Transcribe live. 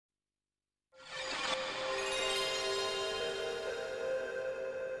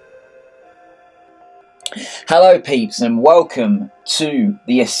Hello peeps and welcome to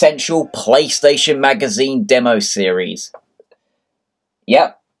the Essential PlayStation Magazine Demo Series.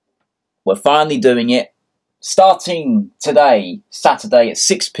 Yep, we're finally doing it. Starting today, Saturday at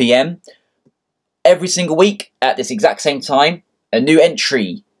 6 PM, every single week at this exact same time, a new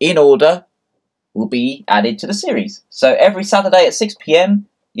entry in order will be added to the series. So every Saturday at 6 PM,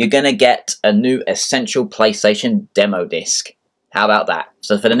 you're going to get a new Essential PlayStation Demo Disc. How about that?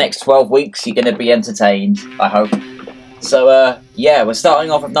 So for the next 12 weeks, you're going to be entertained, I hope. So, yeah, we're starting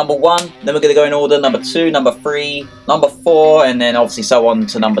off with number 1, then we're going to go in order number 2, number 3, number 4, and then obviously so on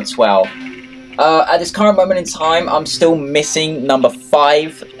to number 12. At this current moment in time, I'm still missing number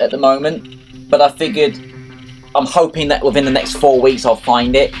 5 at the moment, but I figured, I'm hoping that within the next 4 weeks I'll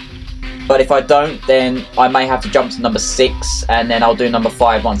find it. But if I don't, then I may have to jump to number 6, and then I'll do number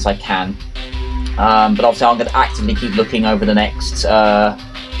 5 once I can. But obviously I'm going to actively keep looking over the next,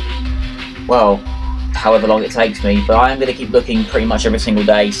 well, however long it takes me. But I am going to keep looking pretty much every single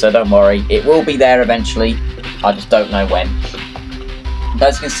day, so don't worry. It will be there eventually. I just don't know when. But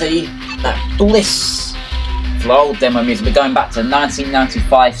as you can see, that bliss flow demo music. We're going back to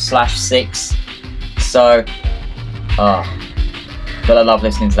 1995/6. So, gotta love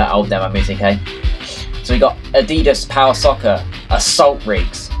listening to that old demo music, eh? So we got Adidas Power Soccer, Assault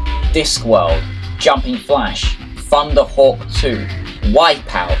Rigs, Discworld, Jumping Flash, Thunderhawk II,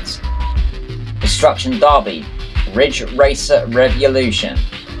 WipEout, Destruction Derby, Ridge Racer Revolution,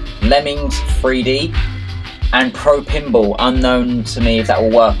 Lemmings 3D, and Pro Pinball. Unknown to me if that will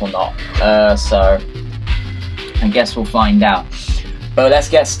work or not, so I guess we'll find out. But let's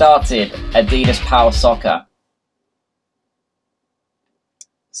get started. Adidas Power Soccer.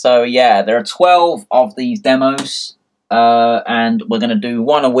 So yeah, there are 12 of these demos, and we're going to do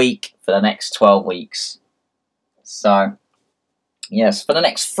one a week for the next 12 weeks. So, yes, for the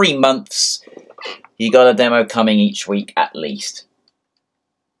next 3 months, you got a demo coming each week at least.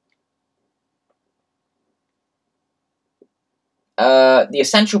 The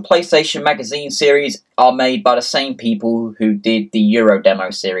Essential PlayStation Magazine series are made by the same people who did the Euro demo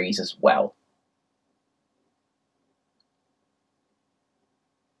series as well.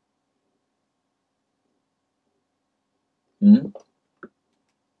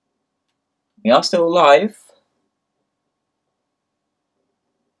 We are still live.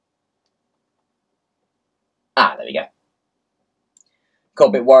 Ah, there we go. Got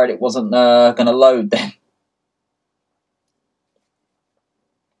a bit worried it wasn't going to load then.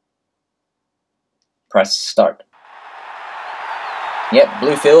 Press start. Yep,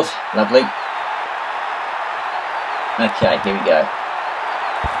 blue field. Lovely. Okay, here we go.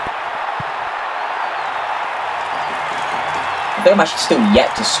 I think I'm actually still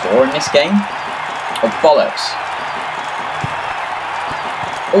yet to score in this game. Oh, bollocks.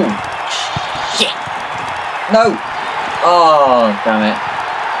 Oh, shit. No. Oh, damn it.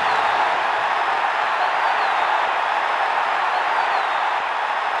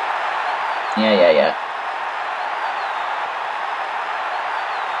 Yeah.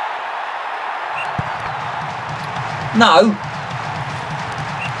 No.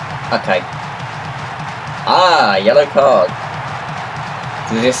 Okay. Ah, yellow card.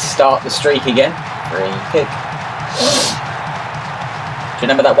 Does this start the streak again? Free kick. Do you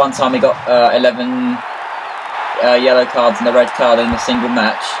remember that one time we got 11 yellow cards and a red card in a single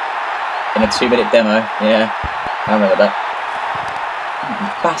match? In a 2-minute demo? Yeah, I remember that. You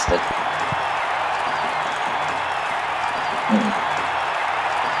bastard. Ooh.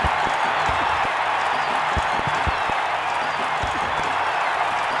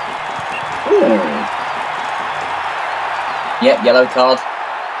 Yep, yellow card.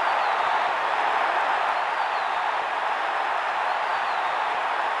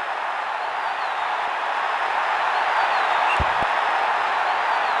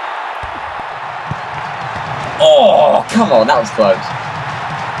 Oh, come on, that was close.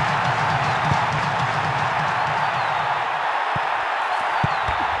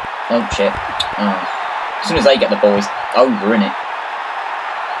 Oh, shit. Oh. As soon as they get the ball, it's over, innit?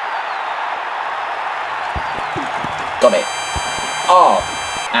 Got it. Oh!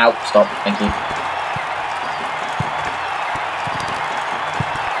 Ow, stop, thank you.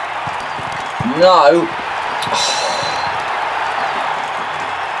 No!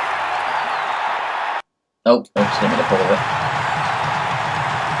 Oh, oops, didn't get a pull of it.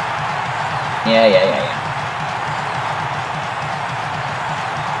 Yeah.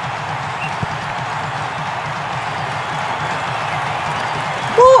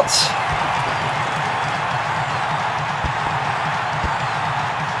 What?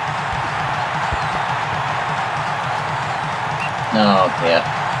 Oh dear.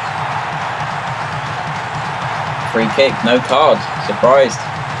 free kick, no card. Surprised.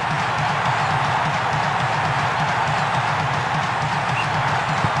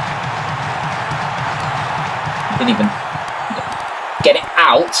 Didn't even get it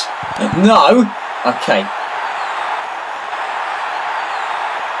out. No. Okay.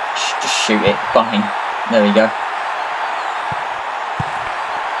 Just shoot it. Fine. There we go.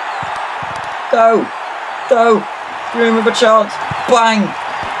 Go. Go. Dream of a chance. Bang.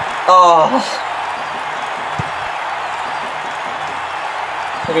 Oh.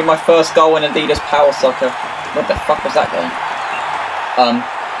 It'll be my first goal in Adidas Power Soccer. What the fuck was that going?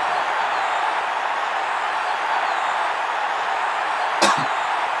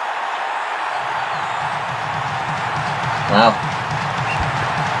 Wow.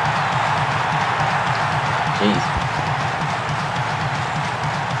 Jeez.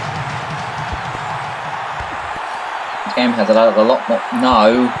 This game has a lot more.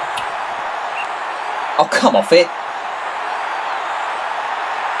 No. Oh, come off it.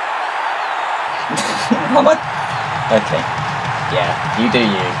 Okay. Yeah, you do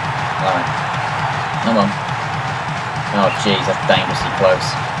you. Alright. Come on. Oh, jeez, that's dangerously close.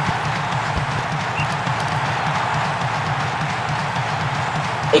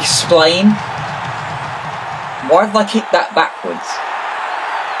 Explain? Why did I kick that backwards?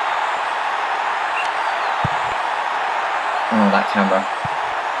 Oh, that camera.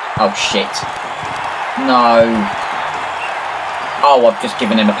 Oh, shit. No. Oh, I've just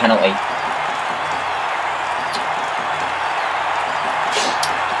given him a penalty.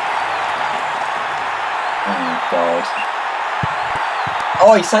 Oh, God.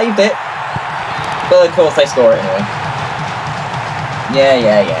 Oh, he saved it. But of course they score it anyway.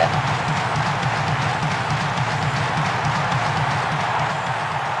 Yeah.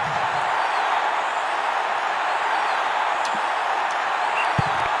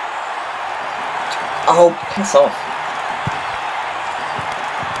 Oh, piss off.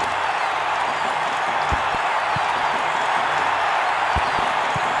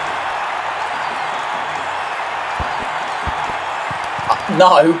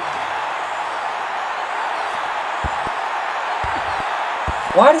 No.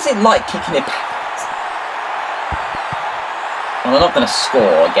 Why does it like kicking it backwards? Well, they're not going to score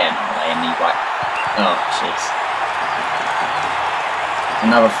again, are they? And he's like, oh, jeez.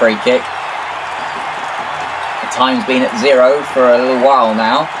 Another free kick. The time's been at 0 for a little while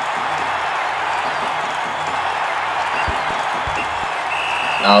now.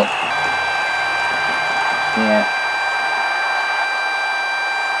 Oh. Yeah.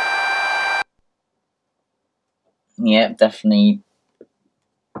 Yeah, definitely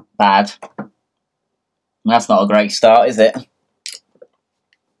bad. That's not a great start, is it?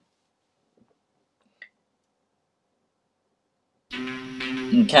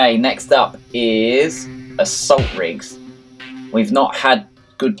 Okay, next up is assault rigs. We've not had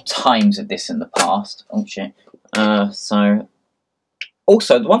good times at this in the past. Oh shit. So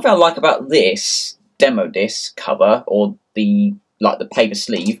also the one thing I like about this demo disc cover, or the paper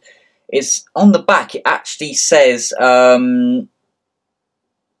sleeve, is on the back it actually says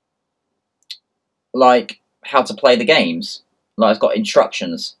like how to play the games. Like it's got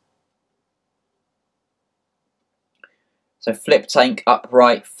instructions. So flip tank,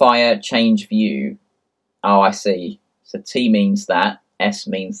 upright, fire, change view. Oh, I see. So T means that, S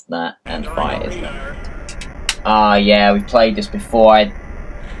means that, and fire is that. Ah, yeah, we played this before.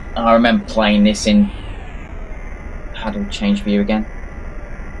 I remember playing this in. How do we change view again?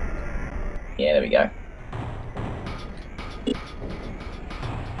 Yeah, there we go.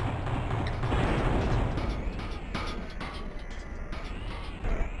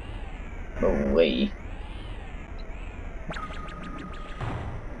 Away.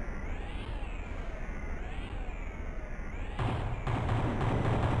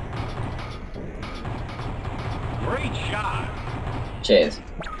 Great shot. Cheers.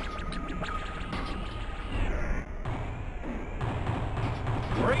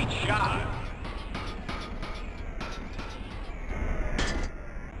 Great shot.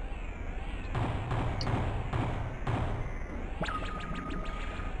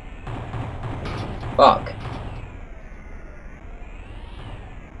 Fuck.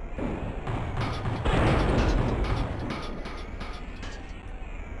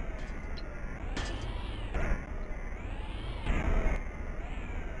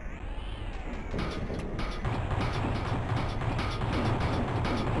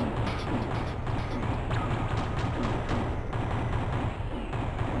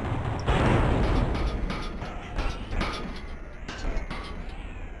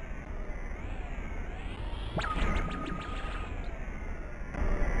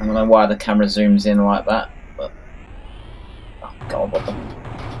 I don't know why the camera zooms in like that, but what the...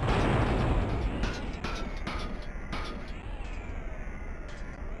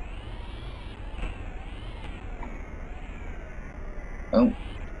 Oh.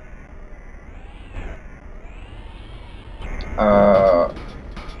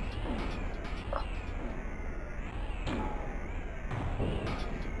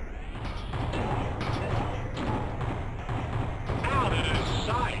 Out of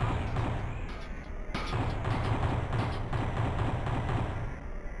sight.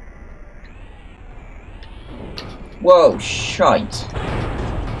 Whoa, shite.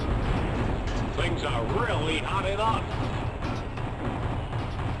 Things are really hotting up.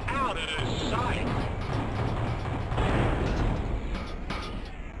 Out of sight.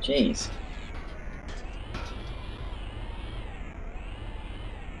 Jeez.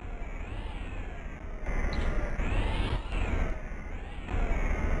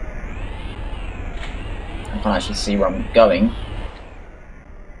 I can't actually see where I'm going.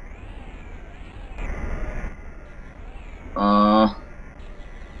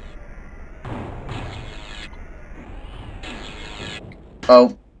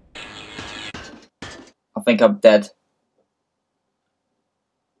 Oh. I think I'm dead.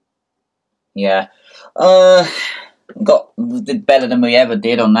 Yeah. Did better than we ever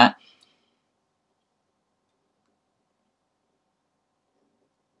did on that.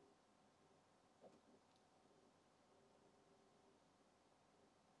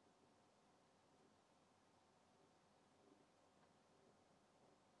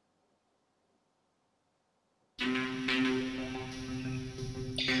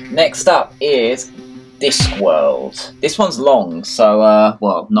 Next up is Discworld. This one's long, so,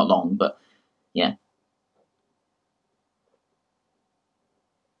 well, not long, but, yeah.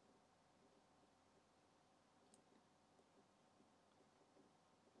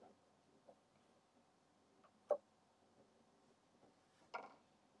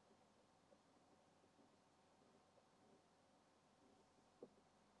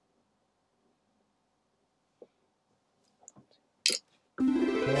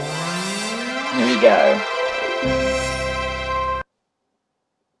 Here we go.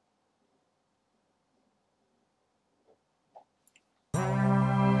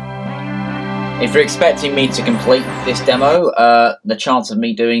 If you're expecting me to complete this demo, the chance of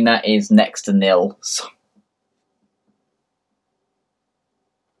me doing that is next to nil. So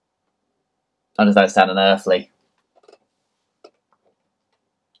I just don't sound unearthly.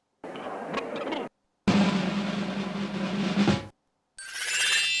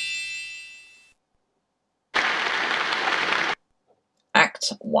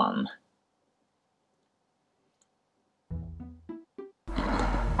 Act 1.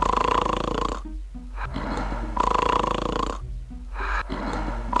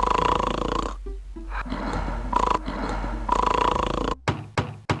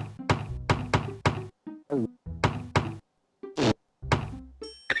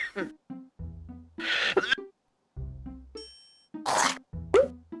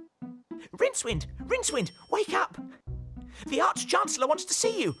 Rincewind! Rincewind! Wake up! The Arch-Chancellor wants to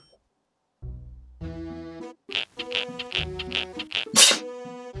see you!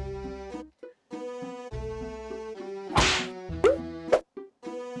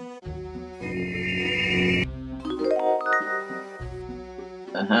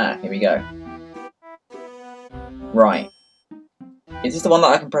 Aha, here we go. Right. Is this the one that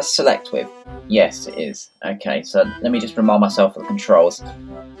I can press select with? Yes, it is. Okay, so let me just remind myself of the controls.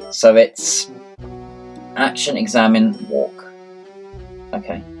 So it's action, examine, walk.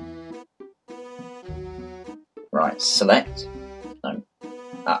 Okay. Right, select. No.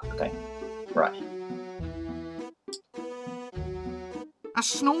 Ah, okay. Right. A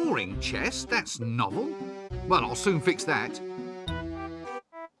snoring chest? That's novel. Well, I'll soon fix that.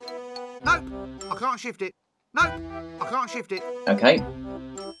 Nope, I can't shift it. Nope, I can't shift it. Okay.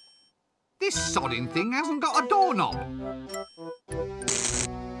 This sodding thing hasn't got a doorknob.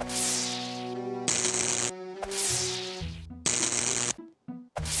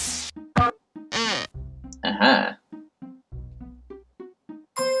 Aha.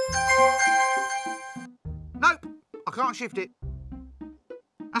 Nope, I can't shift it.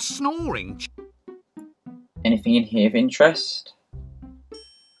 A snoring Anything in here of interest?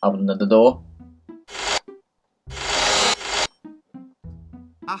 Other than the door?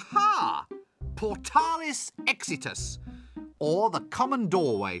 Aha! Portalis exitus, or the common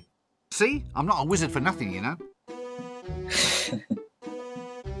doorway. See, I'm not a wizard for nothing, you know.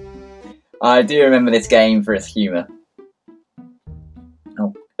 I do remember this game for its humour.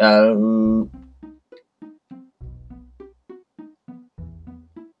 Oh,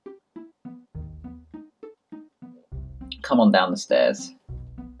 come on down the stairs.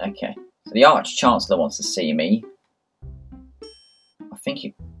 Okay. So the Arch-Chancellor wants to see me. I think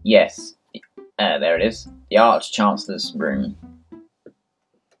you... Yes. There it is. The Arch-Chancellor's room.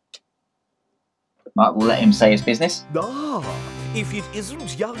 Right, we'll let him say his business. Ah, if it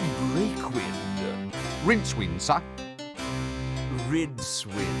isn't young Breakwind. Rincewind, sir.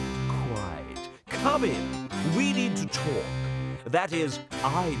 Rincewind, quite. Come in. We need to talk. That is,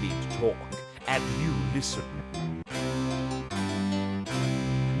 I need to talk, and you listen.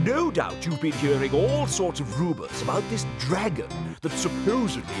 No doubt you've been hearing all sorts of rumours about this dragon that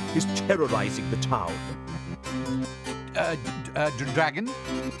supposedly is terrorising the town. Dragon?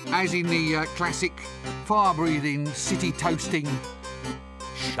 As in the classic fire-breathing, city-toasting...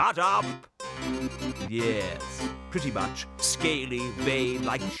 Shut up! Yes, pretty much. Scaly, vain,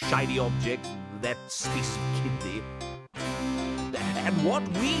 like shiny objects, that species of kidney. And what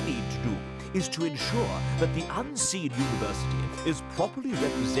we need to do is to ensure that the unseen university is properly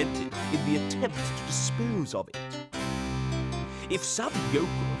represented in the attempt to dispose of it. If some yokel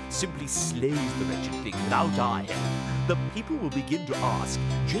simply slays the wretched thing without our help, the people will begin to ask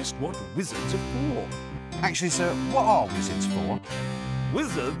just what wizards are for. Actually, sir, what are wizards for?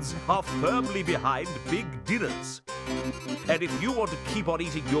 Wizards are firmly behind big dinners. And if you want to keep on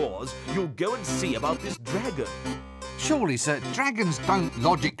eating yours, you'll go and see about this dragon. Surely, sir, dragons don't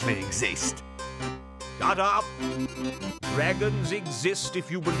logically exist. Shut up! Dragons exist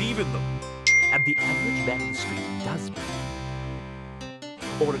if you believe in them. And the average man in the street does believe.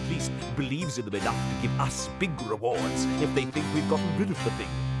 Or at least believes in them enough to give us big rewards if they think we've gotten rid of the thing.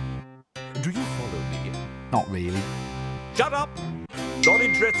 Do you follow me? Not really. Shut up! Not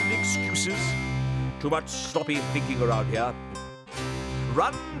interested in excuses. Too much sloppy thinking around here.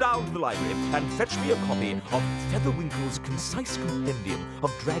 Run down to the library and fetch me a copy of Featherwinkle's concise compendium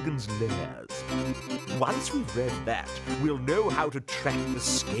of dragons' lairs. Once we've read that, we'll know how to track the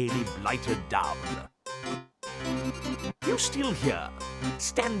scaly blighter down. You still here,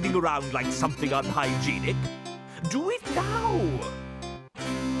 standing around like something unhygienic? Do it now!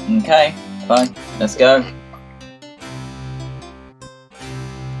 Okay, fine. Let's go.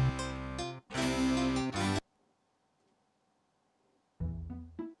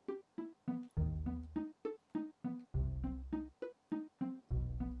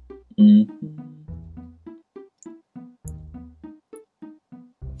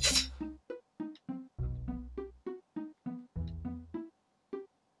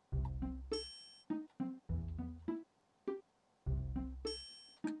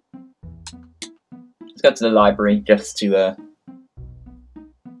 Let's go to the library just to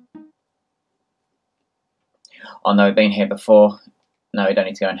oh no, we've been here before. No, we don't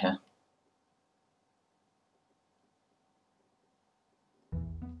need to go in here.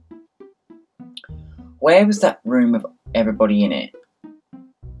 Where was that room with everybody in it?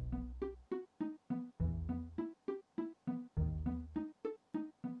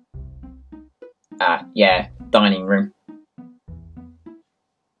 Ah, yeah, dining room.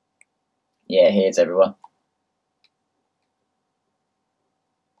 Yeah, here's everyone.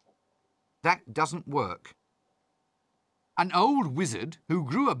 That doesn't work. An old wizard who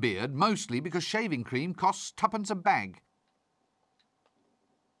grew a beard mostly because shaving cream costs twopence a bag.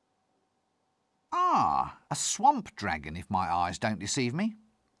 Ah, a swamp dragon, if my eyes don't deceive me.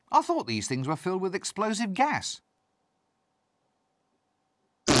 I thought these things were filled with explosive gas.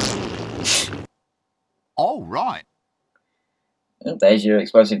 Oh, right. Oh, there's your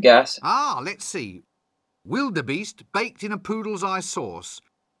explosive gas. Ah, let's see. Wildebeest baked in a poodle's eye sauce.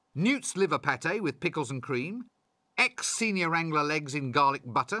 Newt's liver pate with pickles and cream. Ex-senior angler legs in garlic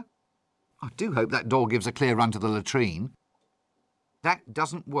butter. I do hope that door gives a clear run to the latrine. That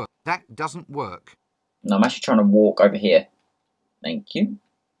doesn't work. That doesn't work. No, I'm actually trying to walk over here. Thank you.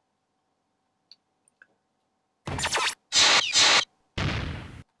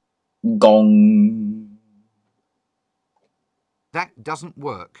 Gong. That doesn't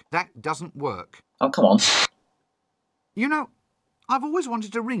work. That doesn't work. Oh, come on. You know, I've always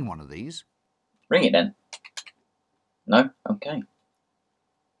wanted to ring one of these. Ring it then. No? Okay.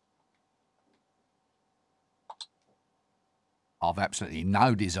 I've absolutely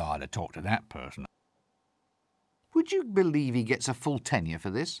no desire to talk to that person. Would you believe he gets a full tenure for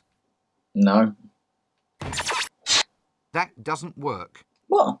this? No. That doesn't work.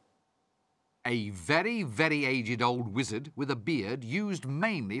 What? A very, very aged old wizard with a beard used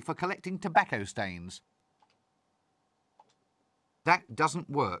mainly for collecting tobacco stains. That doesn't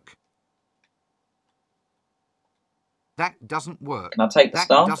work. That doesn't work. Can I take the that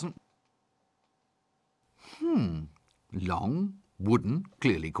staff? Doesn't... Long, wooden,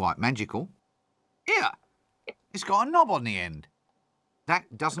 clearly quite magical. Here, It's got a knob on the end.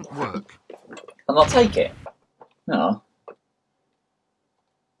 That doesn't work. I'll not take it. No.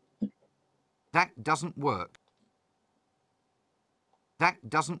 That doesn't work. That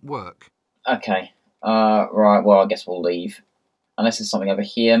doesn't work. Okay. Right, well, I guess we'll leave. Unless there's something over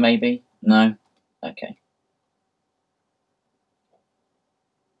here, maybe? No? Okay.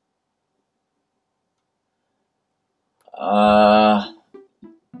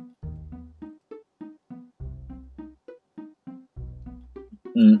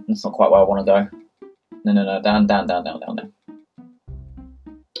 That's not quite where I want to go. No. Down.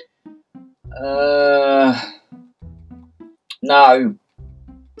 No.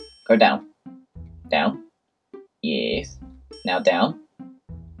 Go down. Down. Yes. Now down.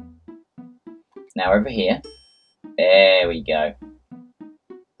 Now over here. There we go.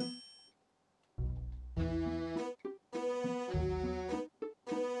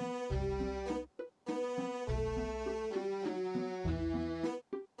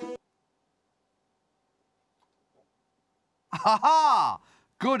 Ha ha!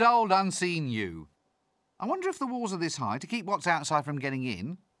 Good old unseen you. I wonder if the walls are this high to keep what's outside from getting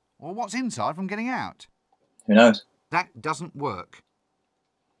in, or what's inside from getting out. Who knows? That doesn't work.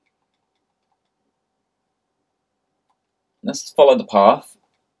 Let's follow the path.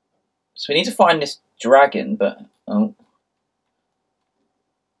 So we need to find this dragon, but... Oh.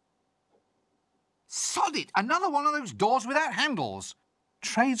 Sod it! Another one of those doors without handles.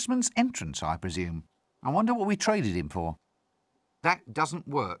 Tradesman's entrance, I presume. I wonder what we traded him for. That doesn't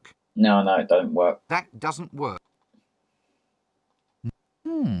work. No, it don't work. That doesn't work.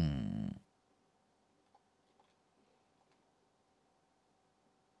 And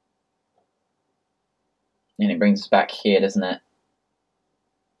it brings us back here, doesn't it?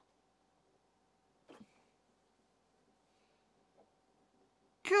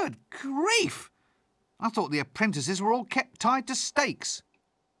 Good grief! I thought the apprentices were all kept tied to stakes.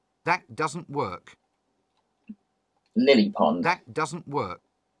 That doesn't work. Lily pond. That doesn't work.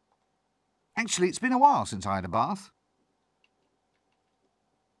 Actually, it's been a while since I had a bath.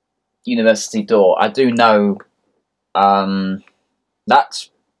 University door. I do know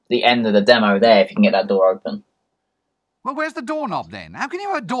that's the end of the demo there, if you can get that door open. Well, where's the doorknob then? How can you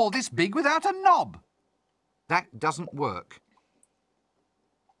have a door this big without a knob? That doesn't work.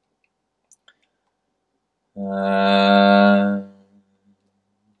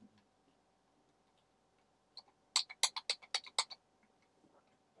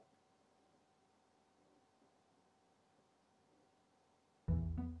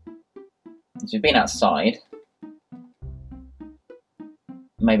 So we've been outside.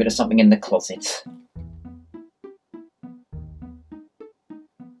 Maybe there's something in the closet.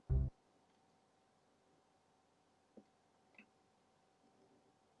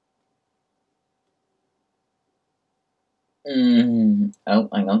 Oh,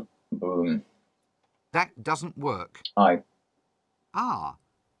 hang on. Boom. That doesn't work. Oh. Ah,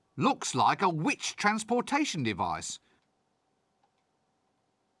 looks like a witch transportation device.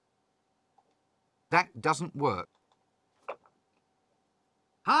 That doesn't work.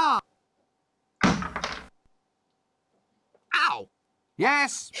 Ah! Ow!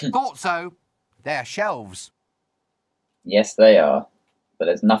 Yes, thought so. They're shelves. Yes, they are. But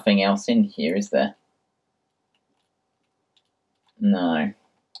there's nothing else in here, is there? No.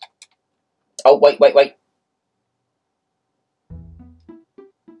 Oh, wait.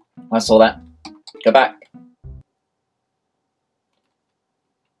 I saw that. Go back.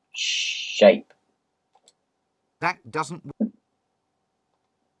 Shape. That doesn't work.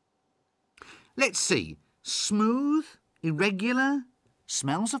 Let's see. Smooth, irregular,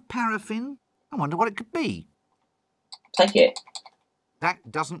 smells of paraffin. I wonder what it could be. Take it.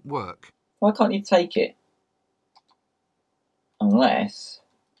 That doesn't work. Why can't you take it? Unless...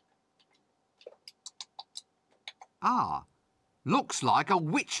 Ah, looks like a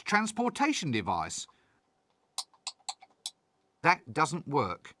witch transportation device. That doesn't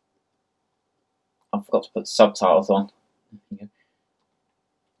work. I forgot to put subtitles on.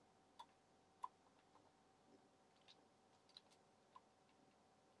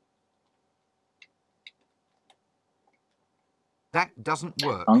 That doesn't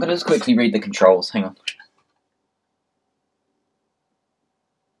work. I'm going to just quickly read the controls. Hang on.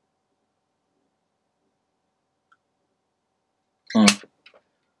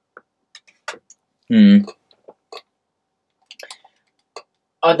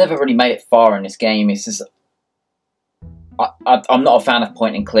 I've never really made it far in this game. It's just... I'm not a fan of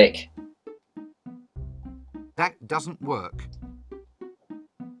point and click. That doesn't work.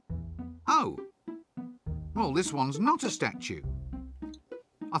 Oh. Well, this one's not a statue.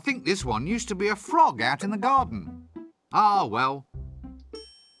 I think this one used to be a frog out in the garden. Ah, well.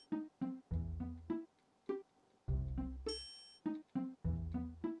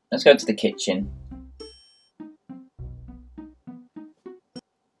 Let's go to the kitchen.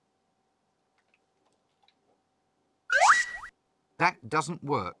 That doesn't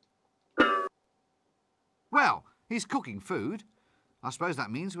work. Well, he's cooking food. I suppose that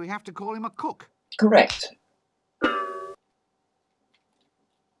means we have to call him a cook. Correct.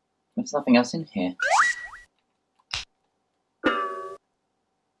 There's nothing else in here.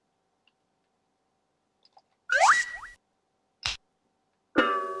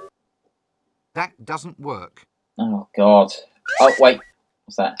 That doesn't work. Oh, God. Oh, wait.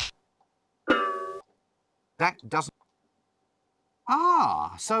 What's that? That doesn't...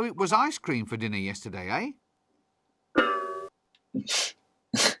 Ah, so it was ice cream for dinner yesterday, eh?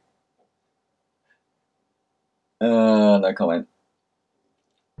 No comment.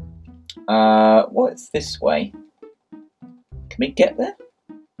 What's this way? Can we get there?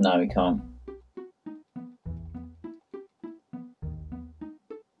 No, we can't.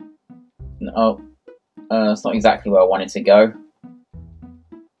 No. It's not exactly where I wanted to go.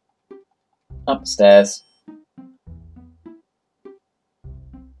 Upstairs.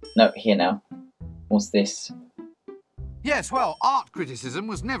 No, here now. What's this? Yes, well, art criticism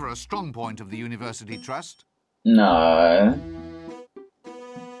was never a strong point of the University Trust. No.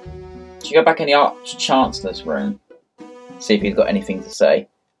 Should you go back in the Arch Chancellor's room? See if he's got anything to say.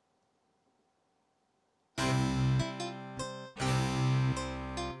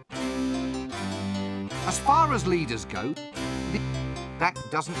 As far as leaders go, that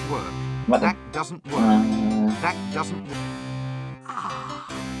doesn't work. What That doesn't work. That doesn't work. Ah.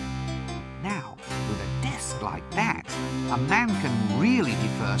 Now, with a desk like that, a man can really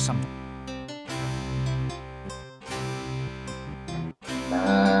defer some...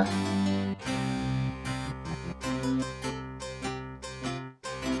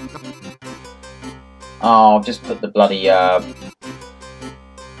 Oh, I've just put the bloody,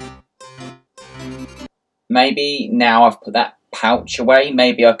 Maybe now I've put that pouch away,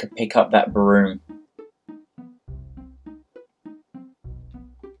 maybe I could pick up that broom.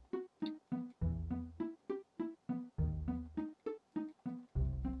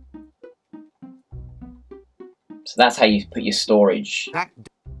 So that's how you put your storage.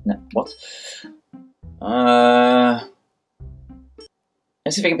 No, what?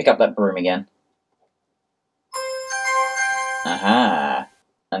 Let's see if we can pick up that broom again. Aha!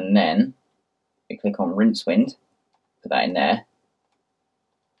 And then we click on Rincewind, put that in there.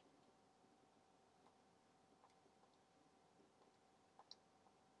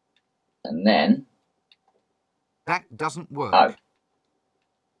 And then... That doesn't work. Oh.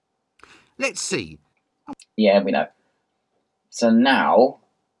 Let's see. Yeah, we know. So now...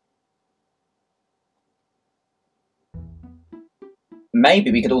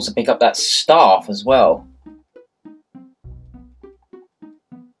 maybe we could also pick up that staff as well.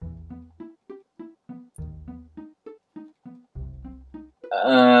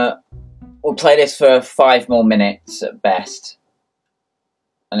 We'll play this for 5 more minutes at best.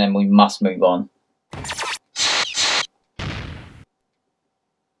 And then we must move on.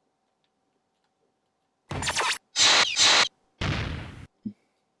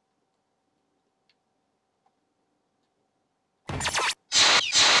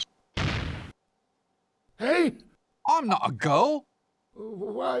 Hey, I'm not a girl.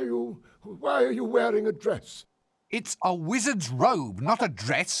 why are you wearing a dress? It's a wizard's robe, not a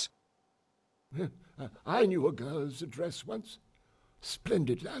dress. I knew a girl's dress once.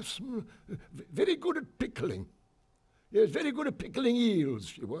 Splendid lass. Very good at pickling. Yes, very good at pickling eels,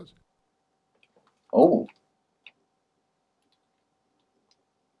 she was. Oh.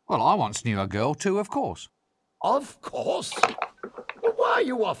 Well, I once knew a girl too, of course. Of course. Well, why are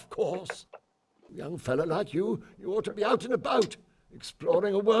you of course? A young fella like you ought to be out and about,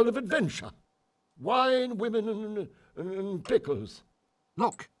 exploring a world of adventure. Wine, women, and pickles.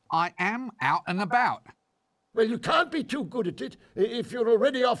 Look, I am out and about. Well, you can't be too good at it if you're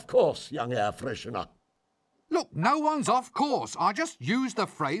already off course, young air freshener. Look, no one's off course. I just used the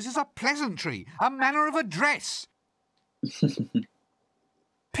phrase as a pleasantry, a manner of address.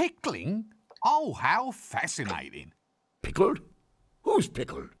 Pickling? Oh, how fascinating. Pickled? Who's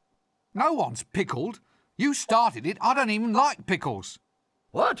pickled? No one's pickled. You started it. I don't even like pickles.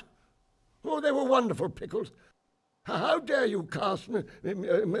 What? Oh, they were wonderful pickles. How dare you cast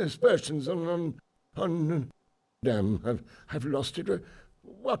aspersions on... Damn, I've lost it.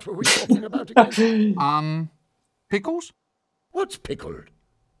 What were we talking about again? Pickles? What's pickled?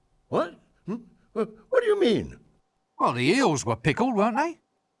 What? What do you mean? Well, the eels were pickled, weren't they?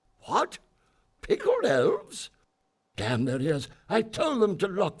 What? Pickled elves? Damn their ears. I told them to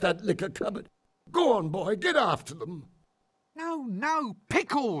lock that liquor cupboard. Go on, boy, get after them. No,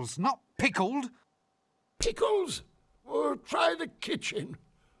 pickles, not pickled. Pickles? Oh, try the kitchen.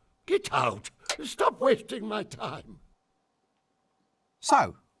 Get out. Stop wasting my time.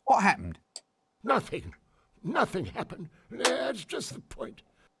 So, what happened? Nothing. Nothing happened. That's just the point.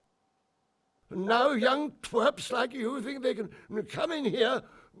 And now young twerps like you think they can come in here,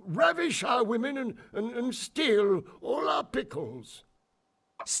 ravish our women and steal all our pickles.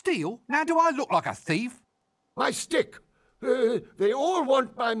 Steal? Now do I look like a thief? My stick. They all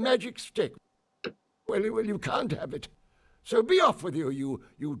want my magic stick. Well, you can't have it. So be off with you,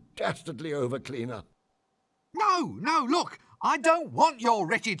 you dastardly overcleaner. No, look, I don't want your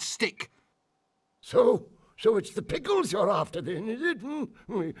wretched stick. So it's the pickles you're after then, is it?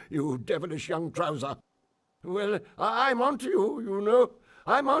 You devilish young trouser. Well, I'm on to you, you know.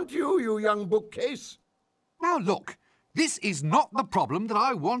 I'm on to you, you young bookcase. Now look, this is not the problem that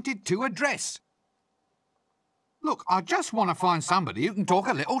I wanted to address. Look, I just want to find somebody who can talk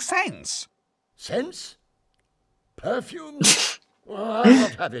a little sense. Sense? Perfumes? I'll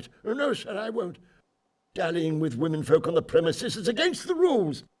not have it. No, sir, I won't. Dallying with womenfolk on the premises is against the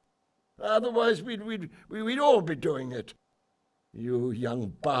rules. Otherwise, we'd all be doing it. You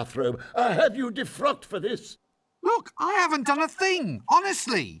young bathrobe, I have you defrocked for this. Look, I haven't done a thing,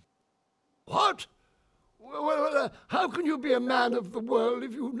 honestly. What? Well, how can you be a man of the world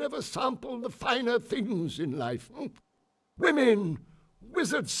if you never sample the finer things in life? Women,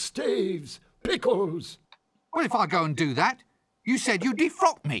 wizard staves, pickles. Well, if I go and do that, you said you'd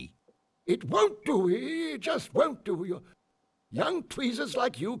defrock me. It won't do. It just won't do. You're young tweezers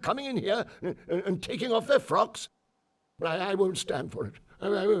like you coming in here and taking off their frocks. I won't stand for it. I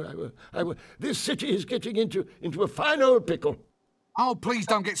will. This city is getting into a fine old pickle. Oh, please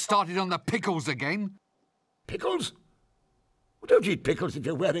don't get started on the pickles again. Pickles? Well, don't eat pickles if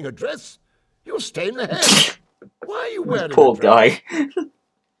you're wearing a dress. You'll stain the hair. Why are you wearing Poor a dress? guy.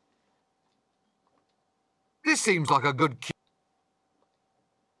 This seems like a good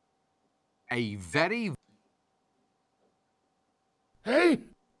a very... Hey?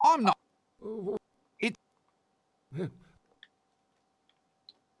 I'm not... It...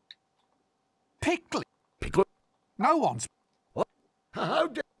 Pickle. Pickle? No one's... What? How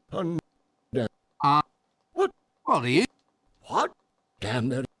dare... Oh, no. What? Well, he is. What? Damn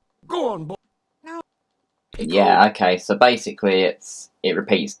that. Go on, boy. No. Pickle. Yeah, okay, so basically it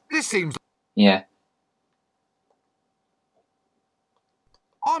repeats. This seems... Yeah.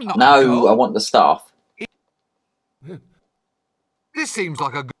 I'm not... No, I want the staff. This seems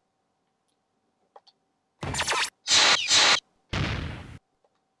like a good...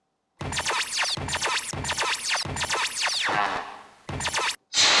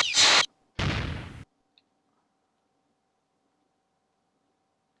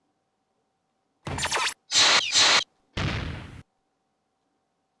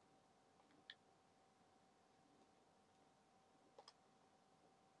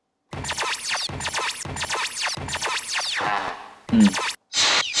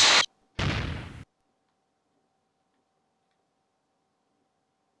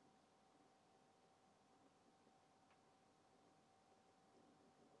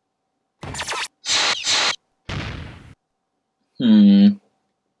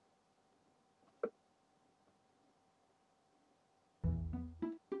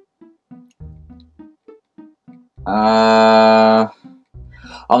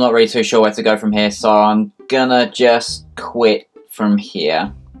 I'm not really too sure where to go from here, so I'm gonna just quit from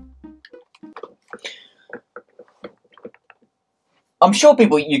here. I'm sure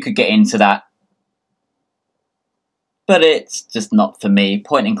you could get into that, but it's just not for me.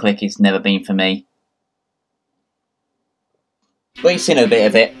 Point and click has never been for me. But you've seen a bit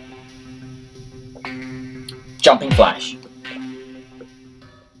of it. Jumping Flash.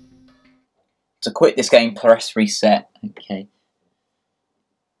 To quit this game, press reset. Okay.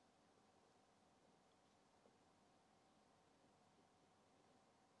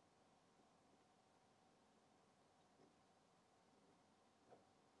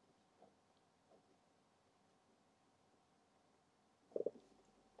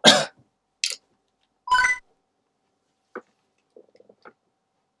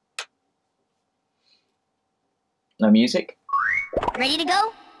 No music? Ready to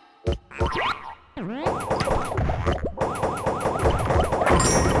go?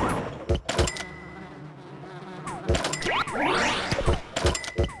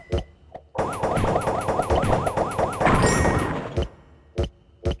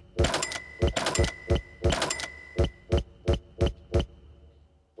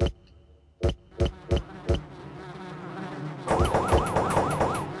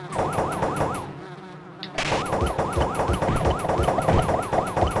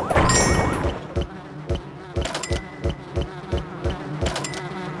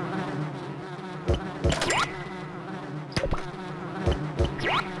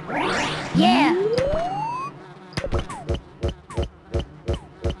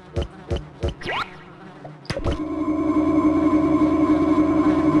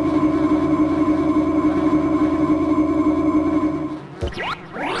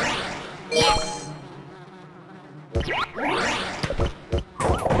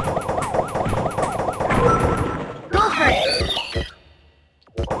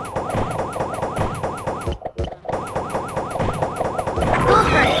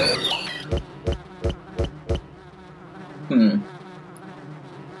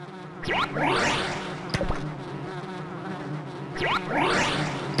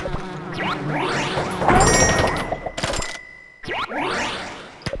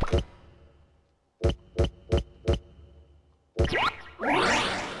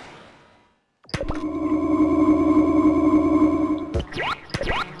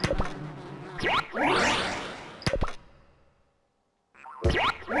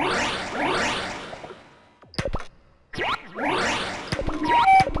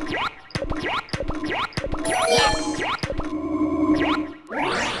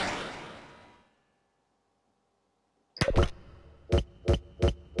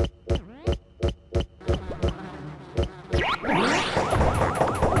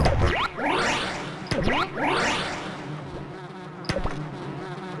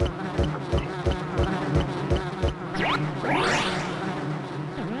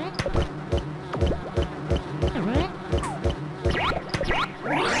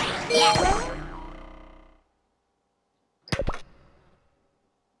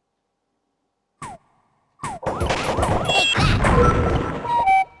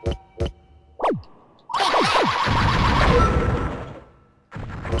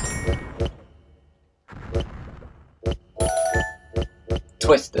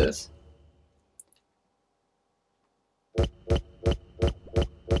 Twisters.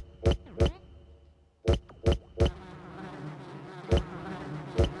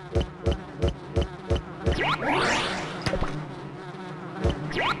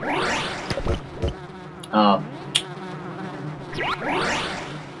 Oh.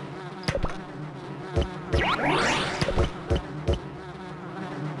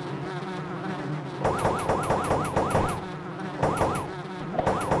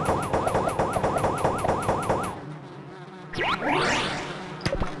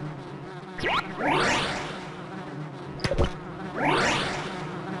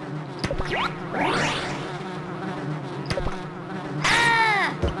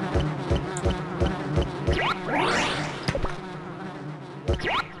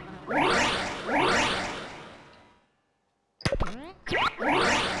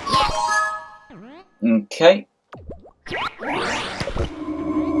 Okay.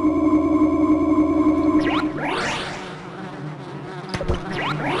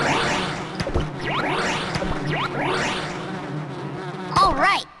 All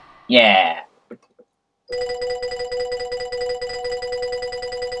right. Yeah.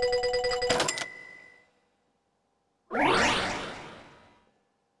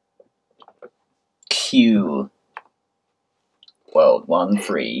 Q. World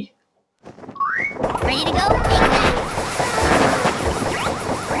 1-3. Ready to go? Take that.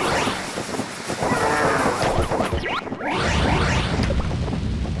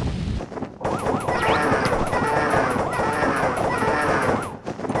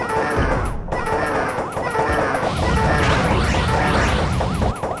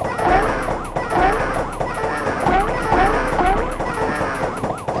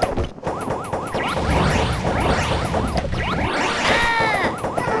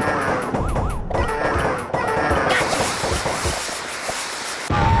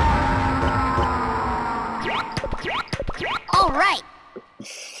 All right.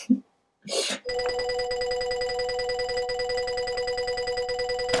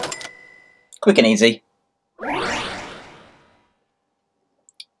 Quick and easy.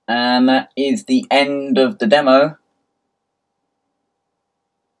 And that is the end of the demo.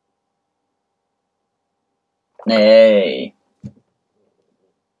 Hey.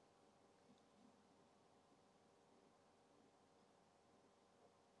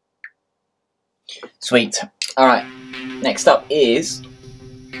 Sweet. Alright. Next up is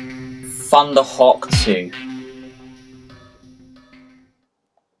Thunderhawk II.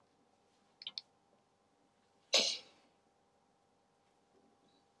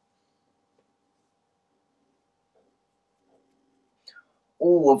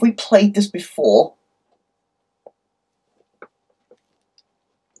 Oh, have we played this before?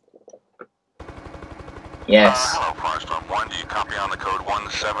 Yes. Hello, Firestorm 1. Do you copy on the code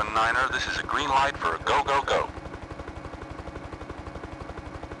 179er? This is a green light for a go, go, go.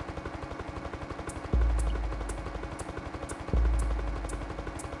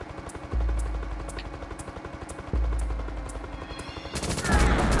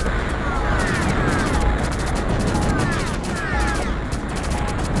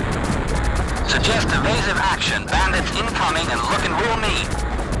 Suggest evasive action. Bandits incoming and looking real mean.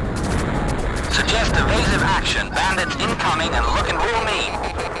 Suggest evasive action. Bandits incoming and looking real mean.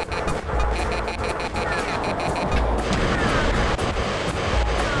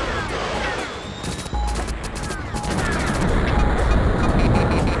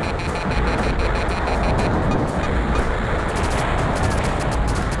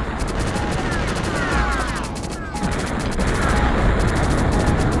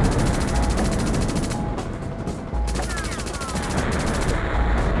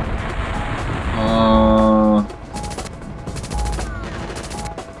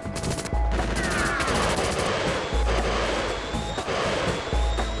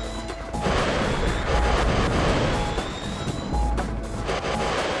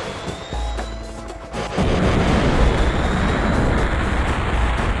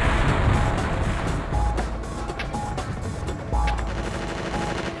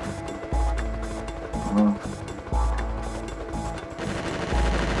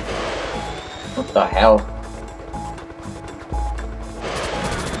 What the hell?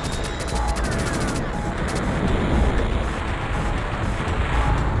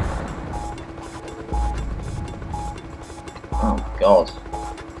 Oh God.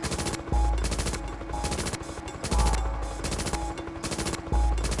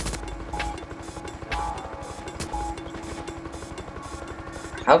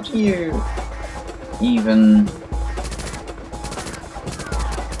 How do you even...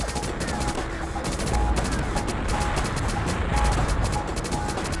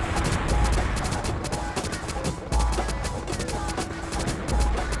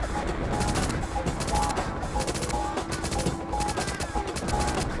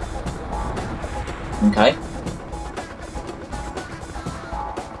 Okay.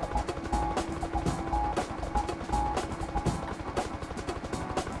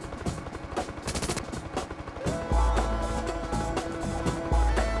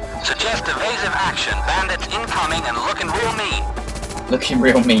 Suggest evasive action. Bandits incoming and looking real mean. Looking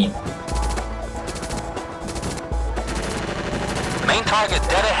real mean. Main target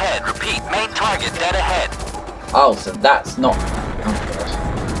dead ahead. Repeat, main target dead ahead. Oh, so that's not... Oh God.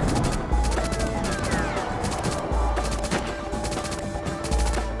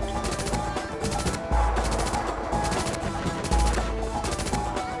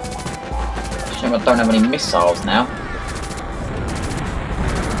 Shame I don't have any missiles now.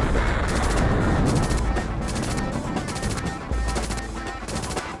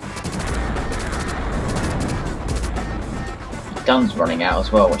 Gun's running out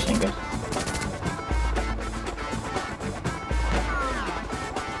as well, which ain't good.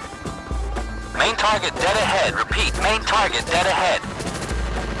 Main target dead ahead. Repeat, main target dead ahead.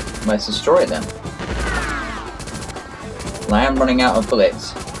 Let's destroy it then. Well, I am running out of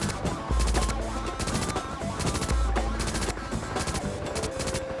bullets.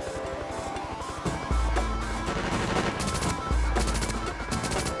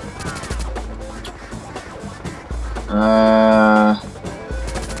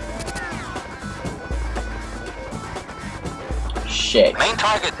 Shit. Main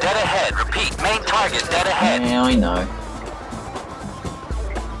target dead ahead. Repeat, main target dead ahead. Yeah, I know.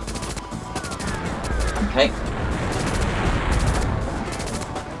 Okay.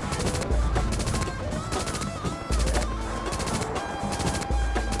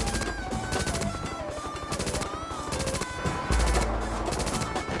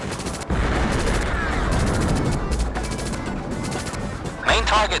 Main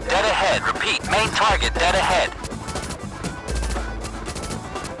target dead ahead. Repeat, main target dead ahead.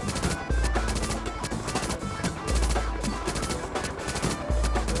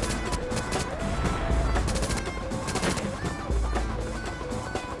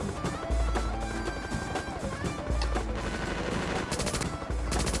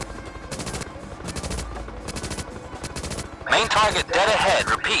 Main target dead ahead.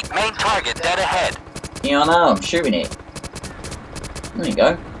 Repeat, main target dead ahead. Yeah, I know, I'm shooting it. There you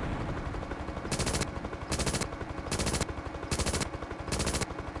go.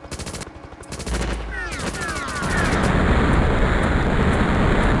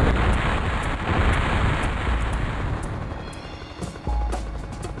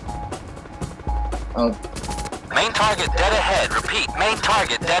 Oh. Main target dead ahead. Repeat, main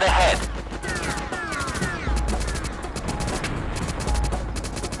target dead ahead.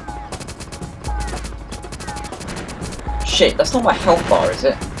 Shit, that's not my health bar, is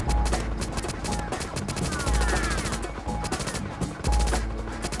it?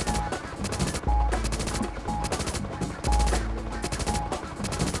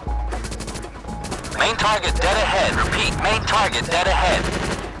 Main target dead ahead. Repeat, main target dead ahead.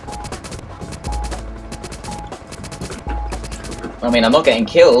 I mean, I'm not getting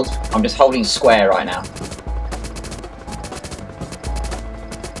killed. I'm just holding square right now.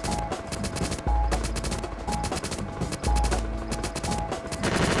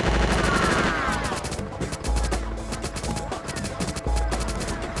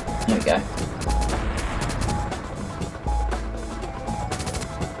 There we go.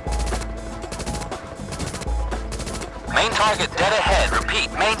 Main target dead ahead.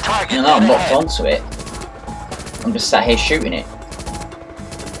 Repeat, main target No, dead I'm locked ahead. onto it. I'm just sat here shooting it.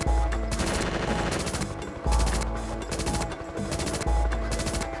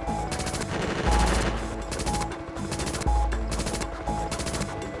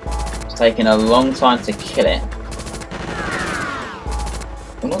 It's taking a long time to kill it.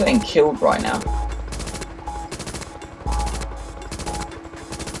 I'm not getting killed right now.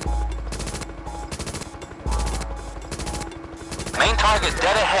 Main target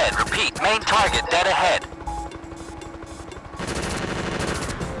dead ahead. Repeat, main target dead ahead.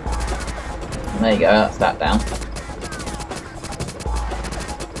 There you go, that's that down.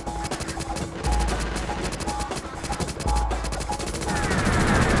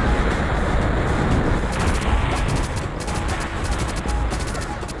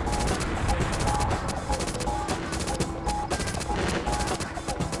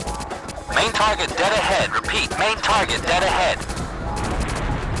 Main target dead ahead. Repeat, main target dead ahead.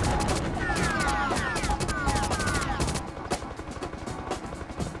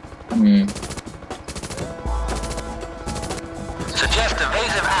 Suggest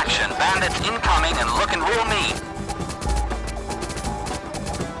evasive action. Bandits incoming and look and rule me.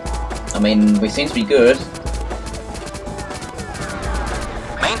 I mean, we seem to be good.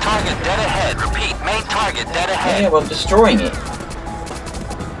 Main target dead ahead. Repeat, main target dead ahead. Yeah, well, I'm destroying it.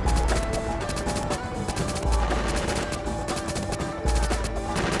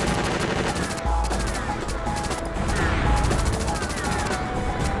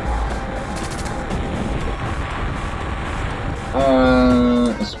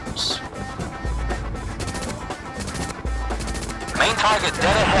 Main target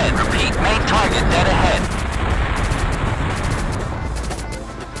dead ahead. Repeat, main target dead ahead.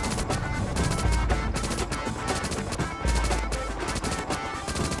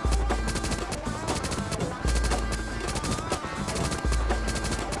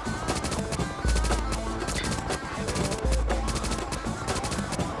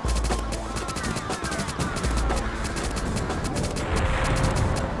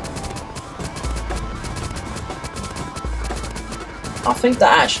 I think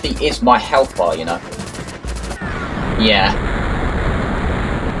that actually is my health bar, you know. Yeah.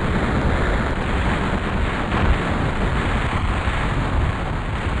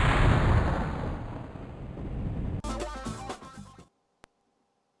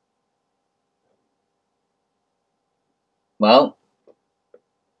 Well,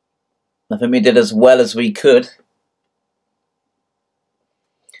 I think we did as well as we could.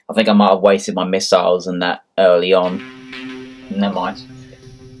 I think I might have wasted my missiles and that early on. Never mind.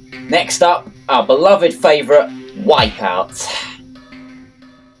 Next up, our beloved favourite, WipEout.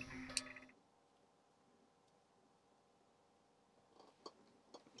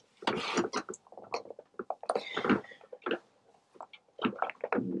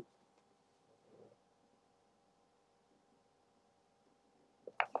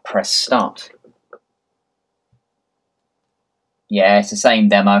 Press start. Yeah, it's the same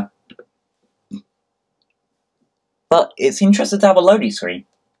demo. But it's interesting to have a loading screen.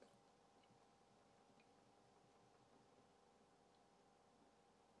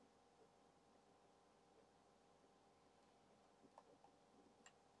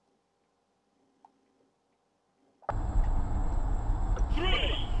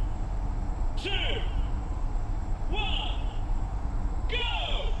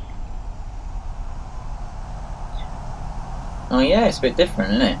 Oh yeah, it's a bit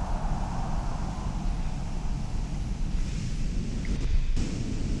different, isn't it?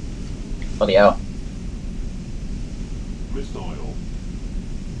 Bloody hell. Missile.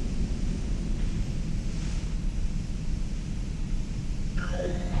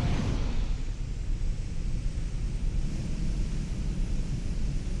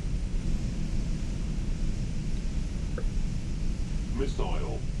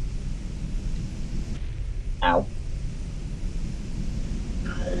 Missile. Ow.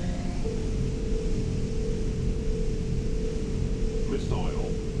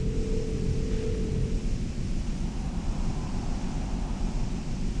 Missile.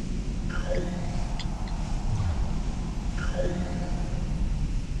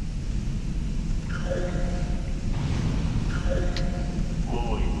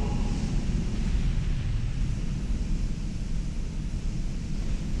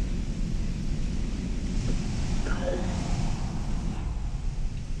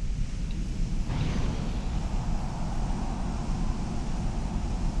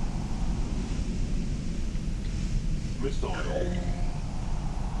 Missile.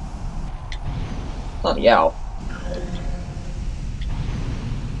 Bloody hell.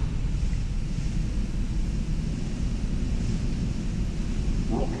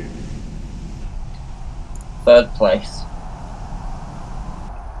 Rocket. Third place.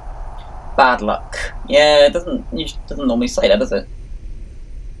 Bad luck. Yeah, it doesn't normally say that, does it?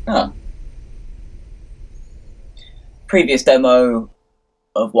 Oh. Previous demo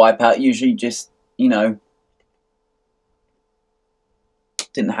of WipEout usually just, you know,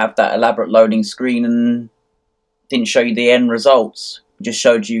 didn't have that elaborate loading screen and didn't show you the end results. It just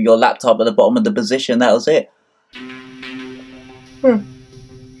showed you your laptop at the bottom of the position, that was it.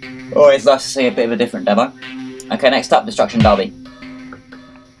 Always nice to see a bit of a different demo. Okay, next up, Destruction Derby.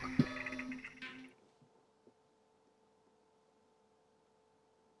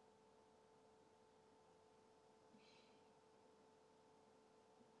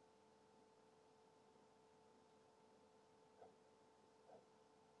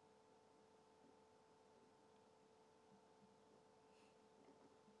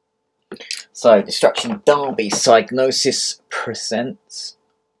 So, Destruction Derby, Psygnosis presents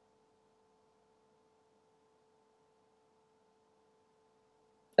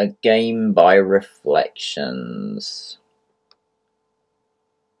a game by Reflections.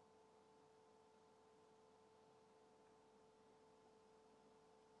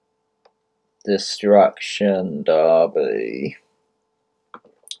 Destruction Derby.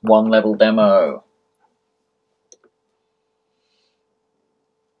 1 level demo.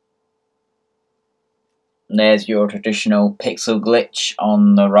 And there's your traditional pixel glitch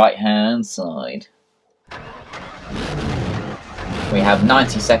on the right hand side. We have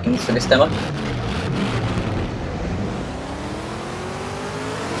 90 seconds for this demo.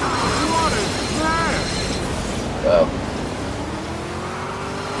 Well,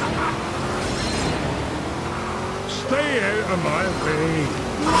 Stay out of my way!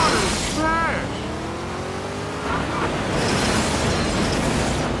 What is that?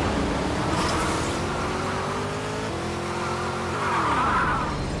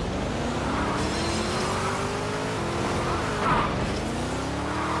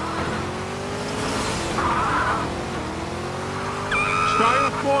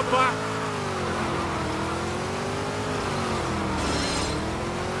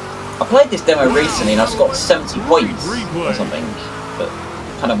 I played this demo recently and I've got 70 points or something, but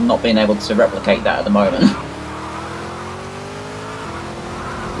kind of not being able to replicate that at the moment.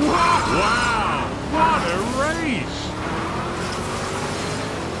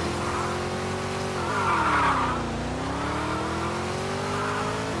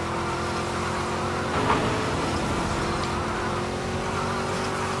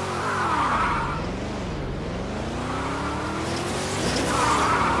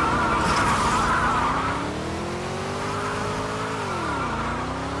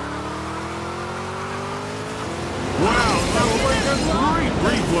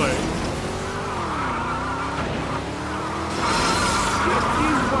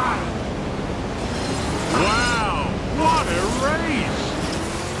 Wow! What a race!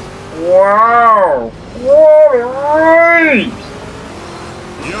 Wow! What a race!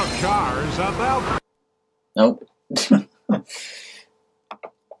 Your car's about... Nope.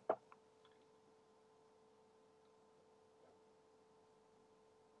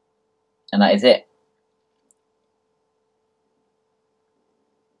 And that is it.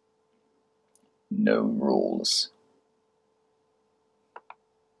 No rules.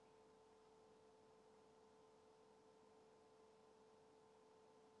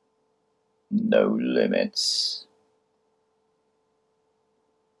 No limits.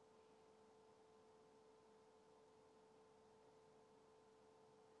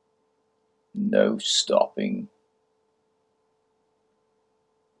 No stopping.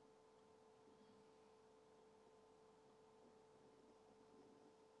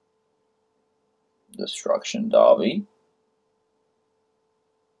 Destruction Derby.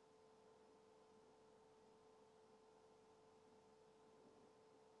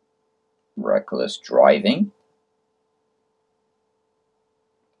 Reckless driving.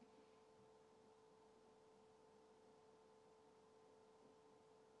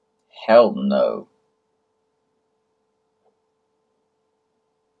 Hell no.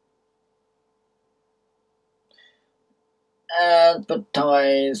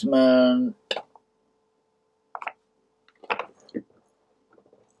 Advertisement.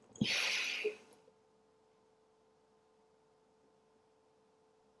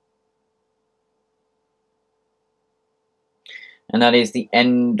 And that is the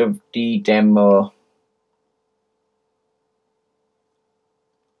end of the demo.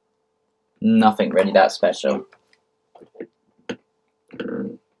 Nothing really that special.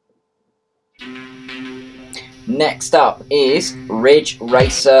 Next up is Ridge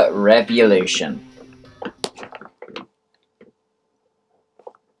Racer Revolution.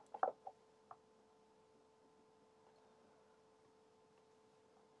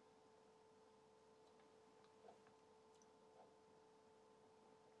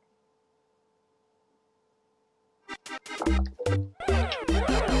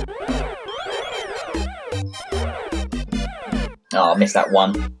 Oh, I missed that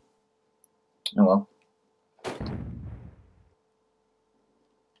one. Oh well.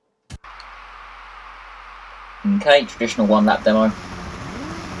 Okay, traditional 1-lap demo. 3,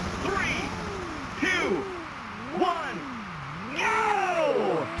 2, 1,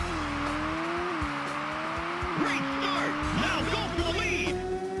 go! Great start! Now go for the lead!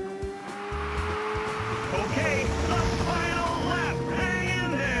 Okay, the final lap! Hang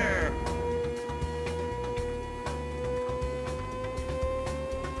in there!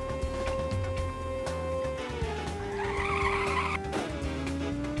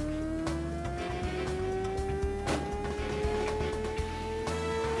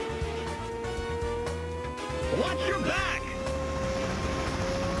 Watch your back!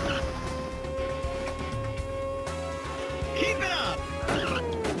 Keep it up!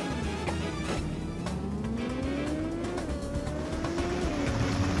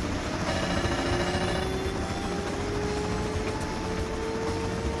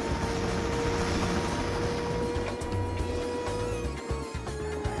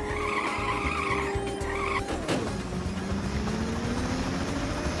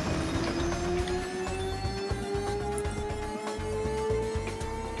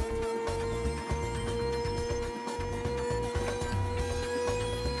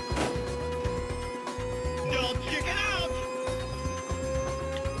 Don't chicken out!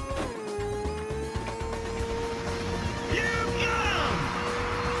 You got him!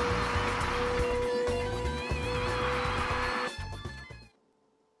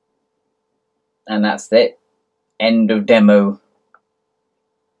 And that's it. End of demo.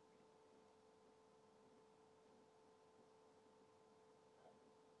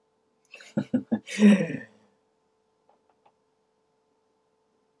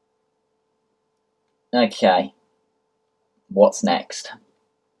 Okay. What's next?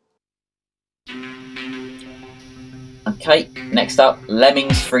 Okay, next up,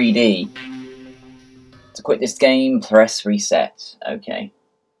 Lemmings 3D. To quit this game, press reset. Okay.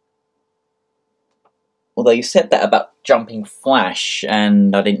 Although you said that about jumping flash,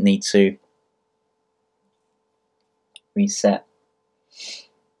 and I didn't need to reset.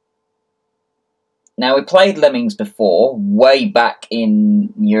 Now, we played Lemmings before, way back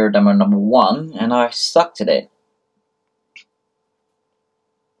in Eurodemo number 1, and I sucked at it.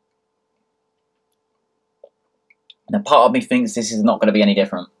 And a part of me thinks this is not going to be any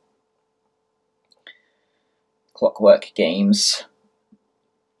different. Clockwork Games.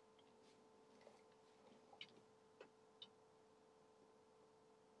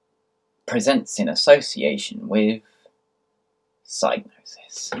 Presents in association with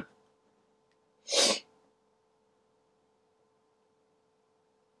Psygnosis.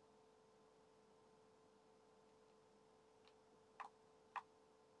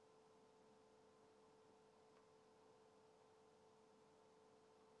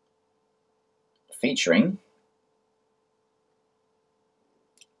 Featuring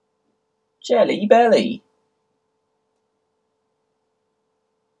Jelly Belly.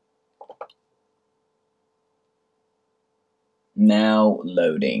 Now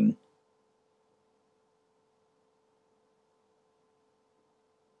loading.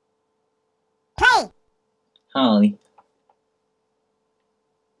 Play. Hi.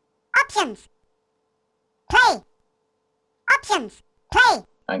 Options. Play. Options. Play.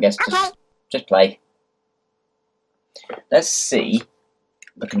 I guess just play. Let's see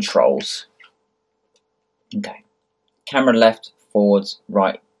the controls. Okay. Camera left, forwards,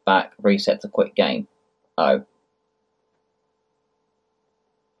 right, back, reset to quit game. Oh.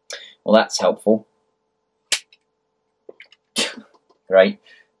 Well, that's helpful. Great.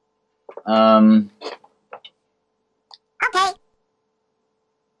 Okay.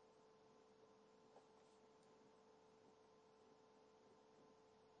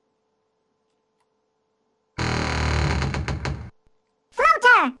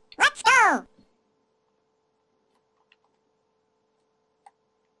 Floater. Let's go.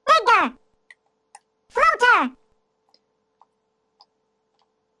 Bigger. Floater.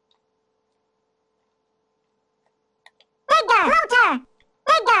 Bigger. Floater.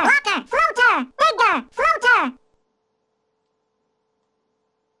 Bigger. Rocker. Floater. Bigger. Floater.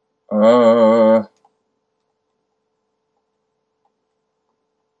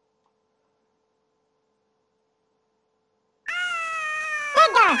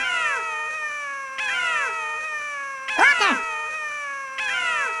 Bigger.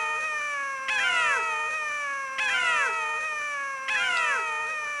 Rocker.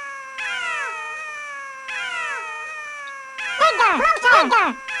 Bigger. Floater. Bigger.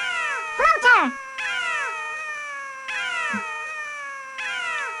 Floater.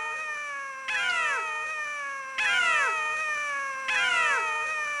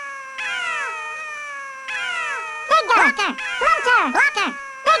 Bigger. Rocker. Floater. Rocker.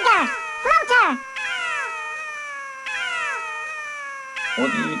 Bigger. Floater. What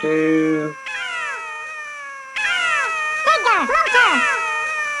do you do? Bigger. Floater.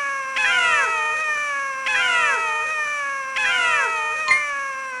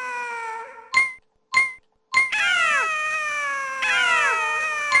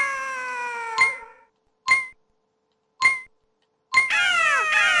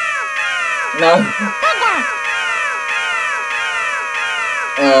 No. Bigger.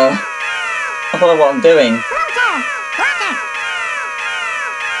 I don't know what I'm doing. Floater. Rocker.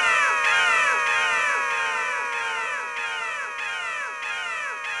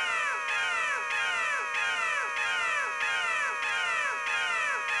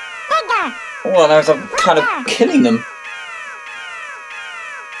 All I know is I'm kind of killing them.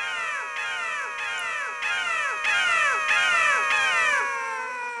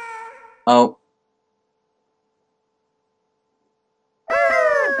 Oh.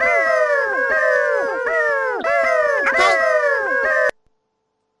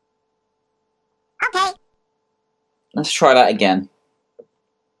 Okay. Let's try that again.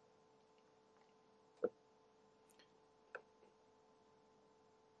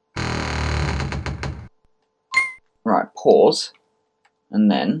 Right, pause.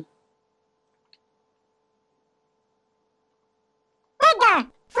 And then... Bigger.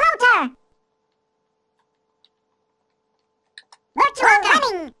 Floater. Virtual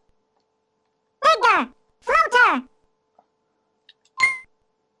running. Bigger. Floater.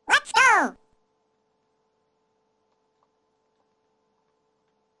 Let's go.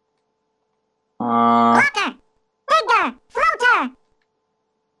 Floater. Bigger. Floater.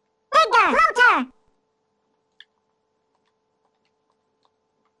 Bigger. Floater.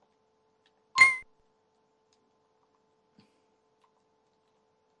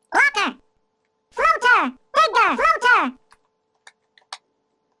 Floater. Floater. Bigger. Floater.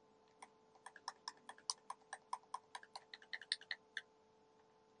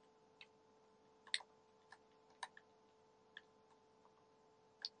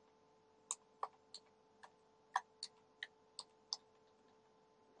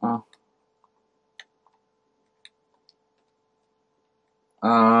 Oh.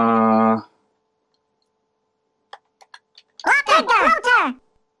 Floater. Floater.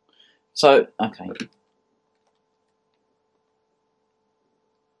 So, okay.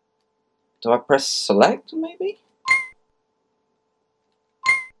 Do I press select, maybe?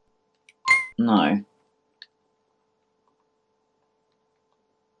 No.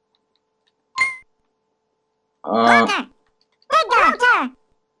 Floater. Bigger. Floater.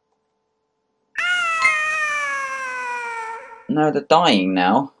 No, they're dying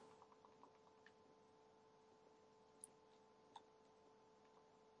now.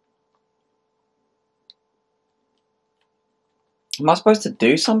 Am I supposed to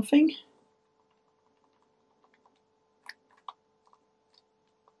do something?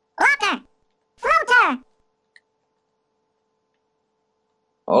 Floater. Floater.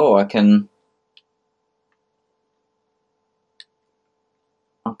 Oh, I can...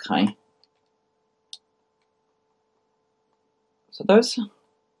 Okay. So those... Floater.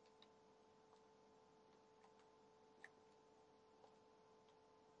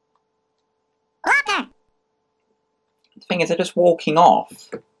 The thing is, they're just walking off.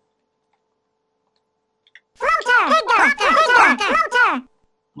 Floater. Bigger. Floater. Floater.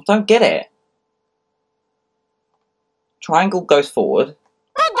 I don't get it. Triangle goes forward.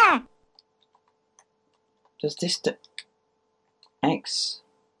 Bigger. Does this do... X?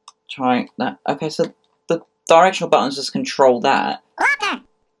 Try that. Okay, so the directional buttons just control that. Floater.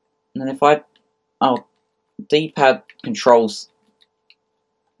 And then if I... Oh, D-pad controls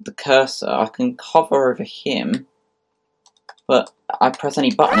the cursor. I can hover over him. But I press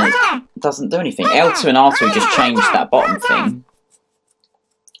any button and it doesn't do anything. L2 and R2 just changed that bottom thing.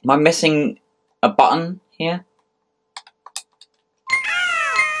 Am I missing a button here?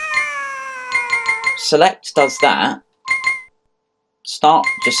 Select does that. Start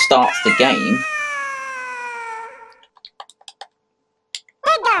just starts the game.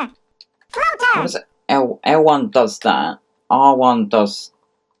 Bigger. Floater. What is it? L1 does that. R1 does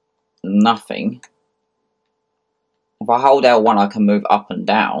nothing. If I hold L1, I can move up and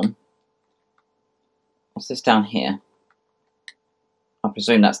down. What's this down here? I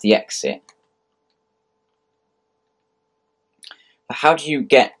presume that's the exit. But how do you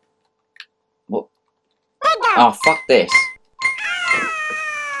get... What? Oh, fuck this.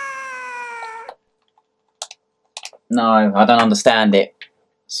 No, I don't understand it.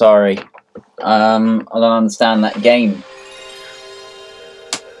 Sorry. I don't understand that game.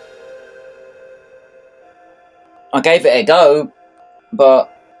 I gave it a go,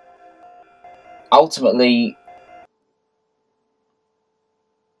 but ultimately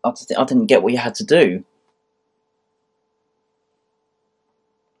I didn't get what you had to do.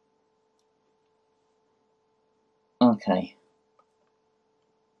 Okay.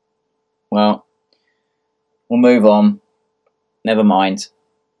 Well, we'll move on. Never mind.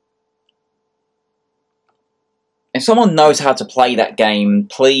 If someone knows how to play that game,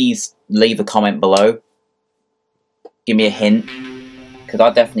 please leave a comment below. Give me a hint, because I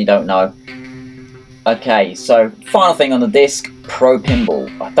definitely don't know. Okay, so final thing on the disc, Pro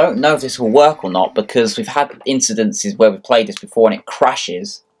Pinball. I don't know if this will work or not, because we've had incidences where we've played this before and it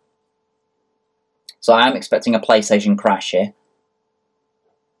crashes. So I am expecting a PlayStation crash here.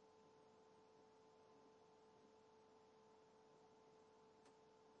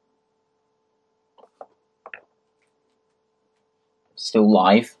 Still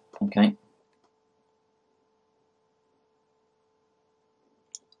live. Okay.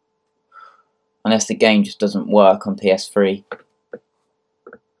 Unless the game just doesn't work on PS3.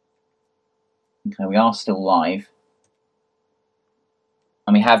 Okay, we are still live.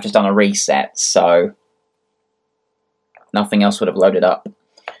 And we have just done a reset, so nothing else would have loaded up.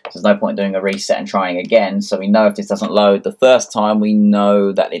 There's no point doing a reset and trying again, so we know if this doesn't load the first time, we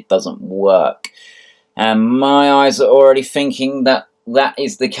know that it doesn't work. And my eyes are already thinking that that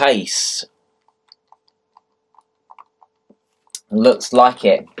is the case. Looks like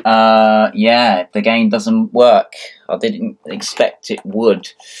it. Yeah, the game doesn't work. I didn't expect it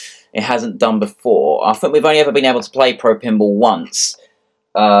would. It hasn't done before. I think we've only ever been able to play Pro Pinball once.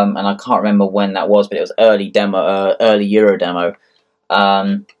 And I can't remember when that was, but it was early Euro demo.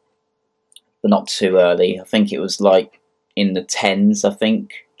 But not too early. I think it was like in the 10s, I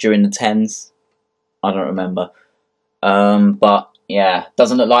think. During the 10s. I don't remember. But yeah,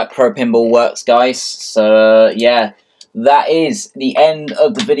 doesn't look like Pro Pinball works, guys. So yeah, that is the end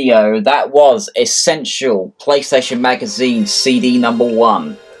of the video. That was Essential PlayStation Magazine CD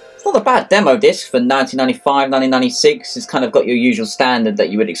 #1. It's not a bad demo disc for 1995, 1996. It's kind of got your usual standard that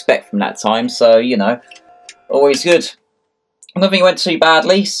you would expect from that time. So, you know, always good. Nothing went too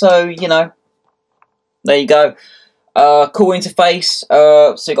badly, so, you know, there you go. Cool interface.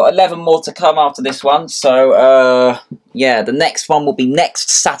 So you've got 11 more to come after this one. So, yeah, the next one will be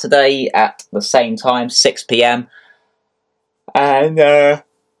next Saturday at the same time, 6 PM. And,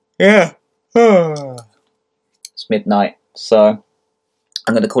 yeah. It's midnight, so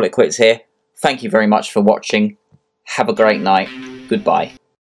I'm going to call it quits here. Thank you very much for watching. Have a great night. Goodbye.